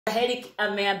Eric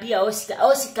ameambia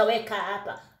Oscar weka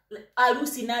hapa.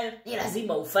 Harusi nayo ni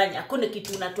lazima ufanye. Hakuna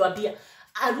kitu unatuambia.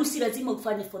 Harusi lazima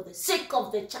ufanye for the sake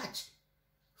of the church.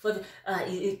 For the,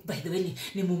 by the way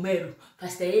ni Mumeru.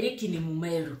 Pastor Eric ni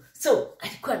Mumeru. So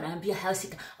alikuwa anaambia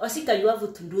Oscar, you have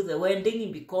to do the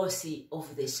wedding because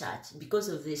of the church. Because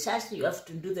of the church you have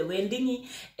to do the wedding,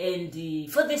 and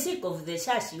for the sake of the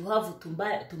church you have to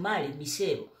marry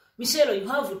Mitchel. Mitchel, you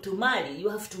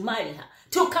have to marry her.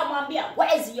 Tukamwambia,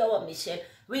 where's your Mitchel?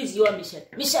 Where's your Mitchel?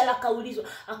 Mitchel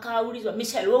akaulizwa,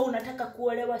 Mitchel, wewe unataka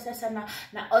kuolewa sasa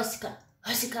na Oscar?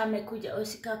 Oscar amekuja,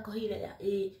 Oscar ako ile ya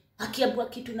akiambua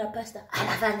kitu na pastor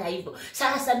anafanya hivyo.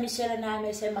 Sasa Mitchel na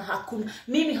amesema hakuna.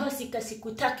 Mimi Oscar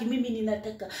sikutaki, mimi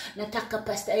nataka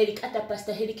Pastor Eric. Hata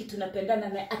Pastor Eric tunapendana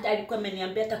na hata alikuwa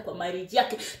ameniambia hata kwa marriage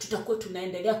yake tutakuwa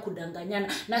tunaendelea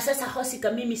kudanganyana. Na sasa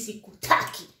Oscar mimi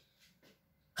sikutaki.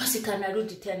 Oscar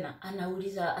anarudi tena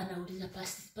anauliza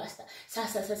pastor,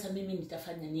 sasa mimi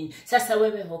nitafanya nini? Sasa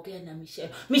wewe ongea na Mitchel.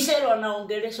 Mitchel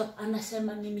anaongeleshwa,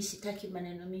 anasema mimi sitaki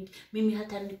maneno mingi. Mimi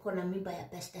hata niko na mimba ya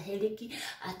Pastor Eric,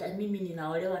 hata mimi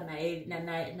ninaolewa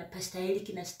na Pastor Eric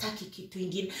na sitaki kitu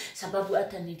kingine sababu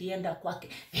hata nilienda kwake.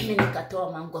 Mimi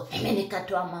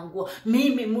nikatoa manguo.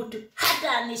 Mimi mtu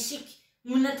hata anishiki.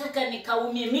 Mnataka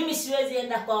nikaumie, mimi siwezi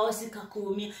enda kwa Oscar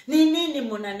kuumia. Ni nini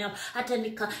mnaniambia? Hata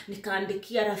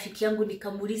nikaandikia rafiki yangu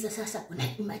nikamuuliza, sasa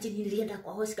imagine nilienda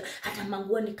kwa Oscar hata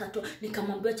manguo nikatoa,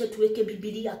 nikamwambia acha tuweke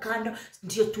Biblia kando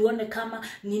ndio tuone kama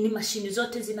nini mashini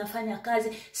zote zinafanya kazi.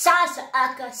 Sasa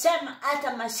akasema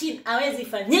hata mashini hawezi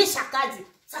fanyisha kazi.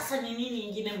 Sasa ni nini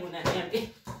nyingine mnaniambia?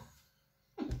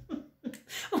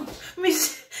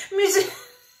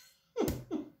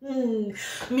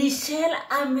 Mitchel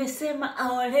amesema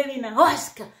aolewi na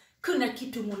Oscar. Kuna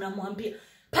kitu mnamwambia.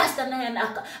 Pastor naye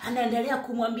anaendelea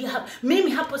kumwambia hapa.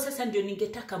 Mimi hapo sasa ndio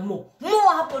ningetaka Mo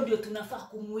hapo ndio tunafaa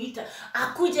kumuita.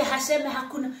 Akuje haseme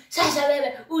hakuna. Sasa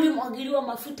wewe ulimwagiliwa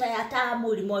mafuta ya tamu,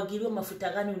 ulimwagiliwa mafuta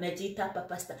gani unajiita hapa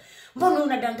pastor? Mbona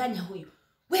unadanganya huyu?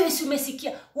 Wewe si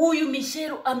umesikia huyu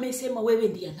Mitchel amesema wewe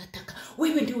ndiye anataka.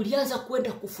 Wewe ndiye ulianza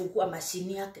kwenda kufungua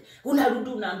mashini yake. Unarudi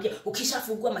unaambia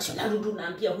ukishafungua mashini unarudi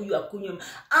unaambia huyu akunywe.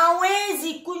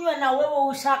 Hawezi kunywa na wewe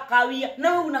ushakawia.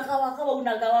 Na wewe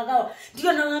unagawa.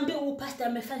 Ndio naambia huyu pastor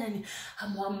amefanya nini?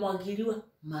 Amwagiliwa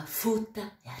mafuta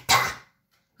ya taa.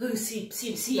 Huyu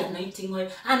si anointing oil.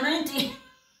 Anointing.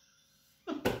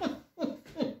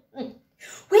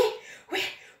 we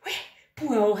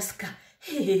poor Oscar.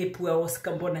 Poor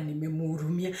Oscar, mbona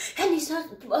nimemhurumia. Yaani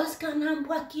Oscar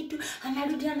anaambia kitu,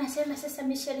 anarudi anasema sasa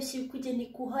Mitchel si ukuje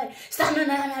nikuhoe. Sana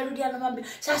na anarudi anamwambia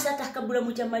sasa hata kabla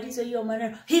mjamaliza hiyo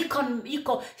maneno.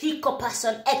 Hiko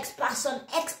person X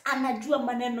anajua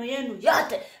maneno yenu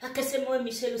yote. Akasema wewe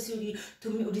Mitchel si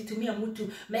ulitumia mtu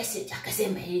message.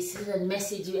 Akasema sasa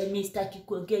message mimi sitaki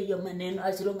kuongea hiyo maneno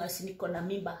as long as niko na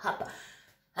mimba hapa.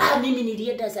 Mimi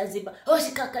nilienda Zanzibar.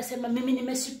 Oscar akasema mimi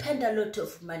nimespend a lot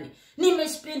of money.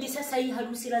 Nimespendi sasa hii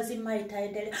harusi lazima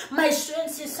itaendelea. My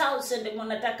 20,000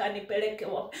 mnataka nipeleke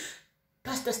wapi?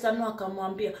 Pastor Stano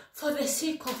akamwambia for the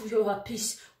sake of your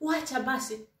peace, wacha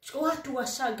basi watu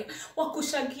washage,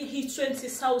 wakushagie hii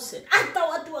 20,000. Hata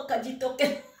watu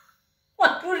wakajitokea.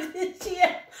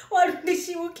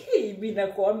 Walishia bila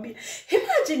kuambia.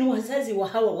 Imagine wazazi wa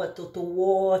hawa watoto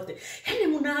wote. Yaani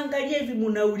mnaangalia hivi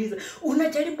mnauliza,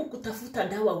 unajaribu kutafuta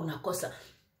dawa unakosa.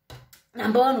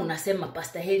 Number 1 unasema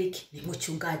Pastor Eric ni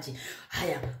mchungaji.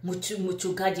 Haya,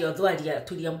 mchungaji wadhwali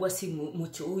tuliambiwa si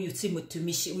huyu si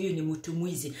mtumishi, huyu ni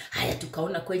mtumwizi. Haya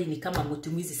tukaona kweli ni kama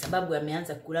mtumwizi sababu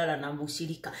ameanza kulala na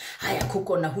mshirika. Haya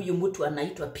kuko na huyu mtu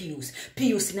anaitwa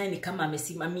Pius naye ni kama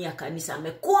amesimamia kanisa.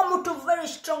 Amekuwa mtu very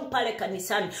strong pale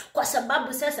kanisani kwa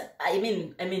sababu sasa I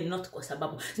mean not kwa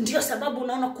sababu. Ndio sababu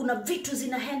unaona kuna vitu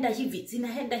zinaenda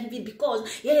hivi because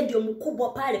yeye ndio mkubwa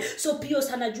pale. So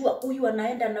Pius anajua huyu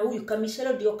anaenda na huyu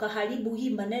Mitchel ndio kaharibu hii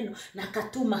maneno na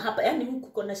katuma hapa. Yaani huku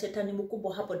kuna shetani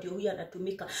mkubwa hapo ndio huyu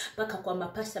anatumika mpaka kwa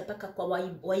mapasta mpaka kwa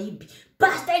waibi.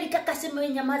 Pastor Eric akasema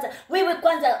wewe nyamaza. Wewe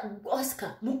kwanza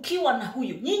Oscar mkiwa na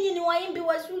huyu. Nyinyi ni waimbi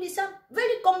wazuri sana.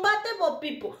 Very compatible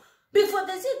people. Before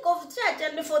the sake of church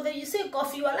and for the sake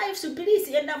of your life so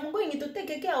please and I'm going to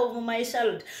take care of my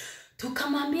child.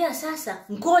 Tukamwambia sasa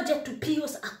ngoja tu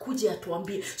Pius akuje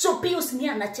atuambie. So Pius ni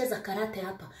anacheza karate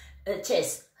hapa.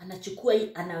 Chess anachukua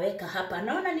hii anaweka hapa.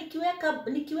 Anaona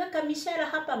nikiweka Mitchel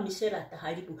hapa Mitchel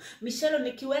ataharibu. Mitchel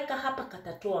nikiweka hapa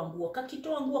katatoa nguo.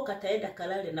 Kakitoa nguo kataenda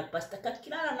kalale na pastor.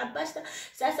 Kakilala na pastor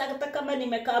sasa hata kama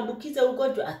nimekaabukiza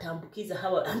ugonjwa ataambukiza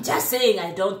hawa. I'm just saying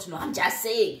I don't know. I'm just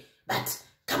saying. But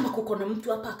Kama kuko na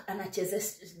mtu hapa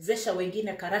anachezesha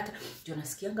wengine karata, ndio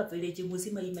nasikianga village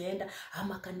mzima imeenda,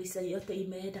 ama kanisa yote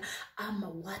imeenda, ama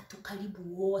watu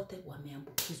karibu wote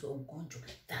wameambukizwa ugonjwa.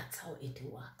 That's how it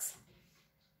works.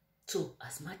 So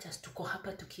as much as tuko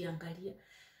hapa tukiangalia,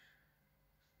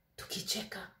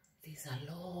 tukicheka, there's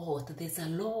a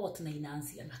lot na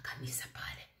inaanzia na kanisa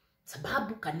pale.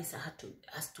 Sababu kanisa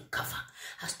has to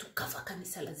cover.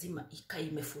 Kanisa lazima ikae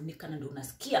imefunika, na ndio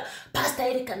unasikia Pastor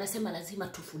Eric anasema lazima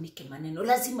tufunike maneno,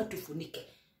 lazima tufunike.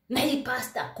 Na hii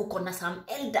pastor kuko na some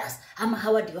elders, ama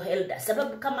hawa ndio elders.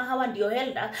 Sababu kama hawa ndio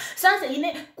elders, sasa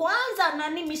kwanza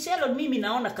nani Mitchel, mimi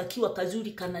naona kakiwa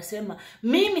kazuri kanasema,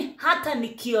 mimi hata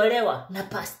nikiolewa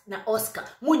na Oscar,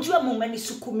 mjua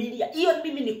mumenisukumilia. Hiyo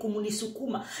mimi ni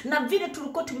kumunisukuma. Na vile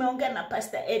tulikuwa tumeongea na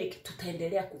Pastor Eric,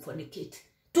 tutaendelea kufornicate.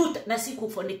 Na si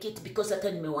kufornicate because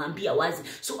hata nimewaambia wazi.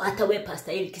 So hata we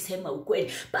Pastor Eric sema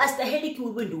ukweli. Pastor Eric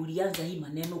wewe ndio ulianza hii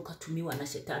maneno ukatumiwa na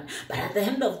shetani. But at the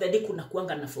end of the day kuna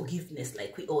kuanga na forgiveness,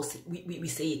 like we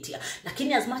say it here.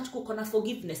 Lakini as much kuko na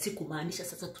forgiveness si kumaanisha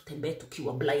sasa tutembee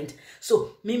tukiwa blind.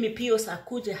 So mimi pia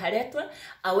sakuje haletwe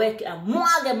aweke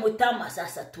amwage mutama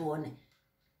sasa tuone.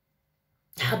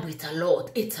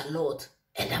 It's a lot.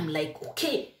 And I'm like,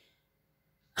 okay.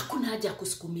 Hakuna haja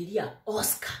kusukumilia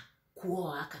Oscar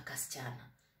kuoa aka kasichana.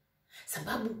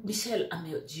 Sababu Mitchel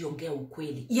amejiongea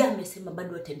ukweli. Yeye amesema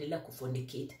bado ataendelea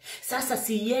kufornicate. Sasa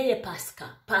si yeye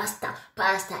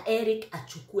Pastor Eric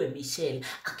achukue Mitchel.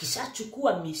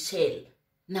 Akishachukua Mitchel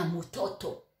na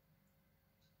mtoto,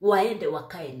 waende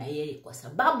wakae na yeye, kwa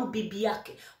sababu bibi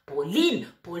yake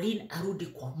Pauline arudi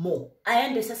kwa Mo.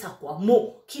 Aende sasa kwa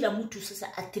Mo. Kila mtu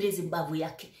sasa atirezi mbavu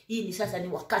yake. Hii ni sasa ni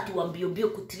wakati wa mbio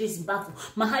kutirezi mbavu.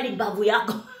 Mahali mbavu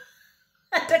yako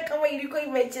hata kama ilikuwa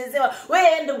imechezewa, wewe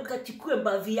enda ukachukue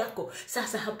mbavu yako.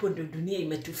 Sasa hapo ndio dunia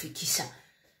imetufikisha.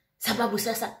 Sababu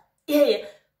sasa yeye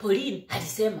Pauline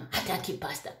alisema hataki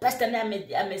pastor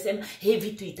naye amesema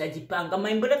vitu itajipanga.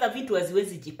 Maimboleka vitu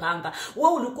haziwezi jipanga.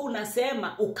 Wewe ulikuwa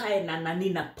unasema ukae na nani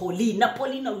na Pauline. Na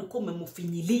Pauline ulikuwa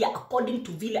umemfinyilia according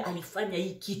to vile alifanya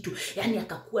hii kitu. Yani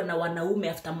akakuwa na wanaume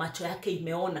after macho yake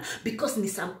imeona, because ni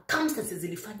some circumstances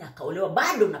zilifanya akaolewa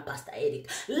bado na Pastor Eric.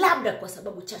 Labda kwa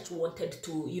sababu church wanted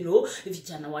to,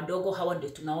 vijana wadogo hawa ndio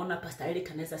tunaona Pastor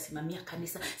Eric anaweza simamia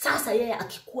kanisa. Sasa yeye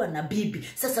akikuwa na bibi,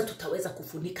 sasa tutaweza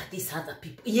kufunika these other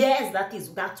people. Yes,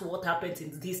 that's what happens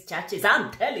in these churches.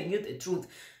 I'm telling you the truth.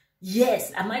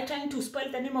 Yes, am I trying to spoil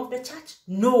the name of the church?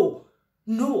 No,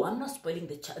 I'm not spoiling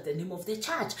the name of the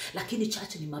church. Lakini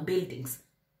church ni buildings.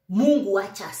 Mungu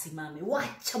wacha asimame.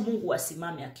 Wacha Mungu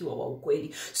asimame akiwa wa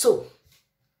ukweli. So,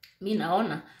 mimi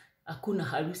naona hakuna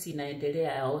harusi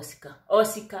inaendelea ya Oscar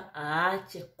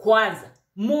aache kwanza.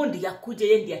 Mundi akuje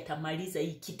yeye ndiye atamaliza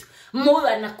hii kitu. Moyo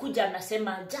anakuja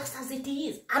anasema just as it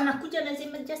is. Anakuja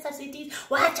anasema just as it is.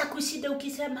 Waacha kushida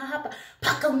ukisema hapa.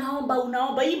 Paka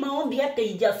unaomba. Hii maombi hata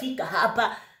ijafika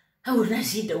hapa. Hauna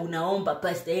shida unaomba.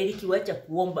 Pastor Eric wacha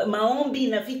kuomba. Maombi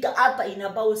inafika hapa ina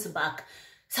bounce back.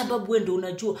 Sababu wewe ndio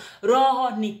unajua roho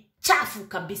ni chafu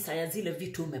kabisa ya zile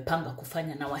vitu umepanga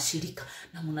kufanya na washirika,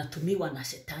 na mnatumiwa na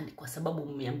shetani kwa sababu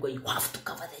mmeambiwa you have to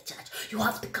cover the church. You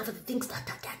have to cover the things that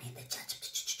are done in the church.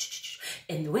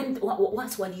 And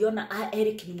once waliona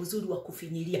Eric ni mzuri wa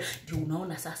kufinyilia, ndio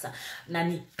unaona sasa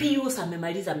nani Pius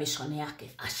amemaliza mission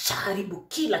yake. Asharibu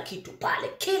kila kitu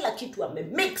pale. Kila kitu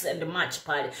mix and match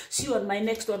pale. See on my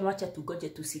next one, wacha tugoje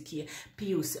tusikie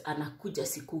Pius anakuja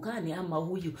siku gani, ama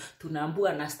huyu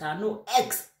tunaambua na Stano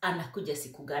X anakuja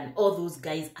siku gani. All those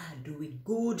guys are doing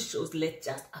good shows. Let's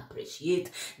just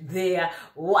appreciate their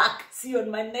work. See you on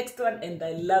my next one, and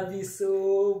I love you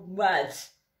so much.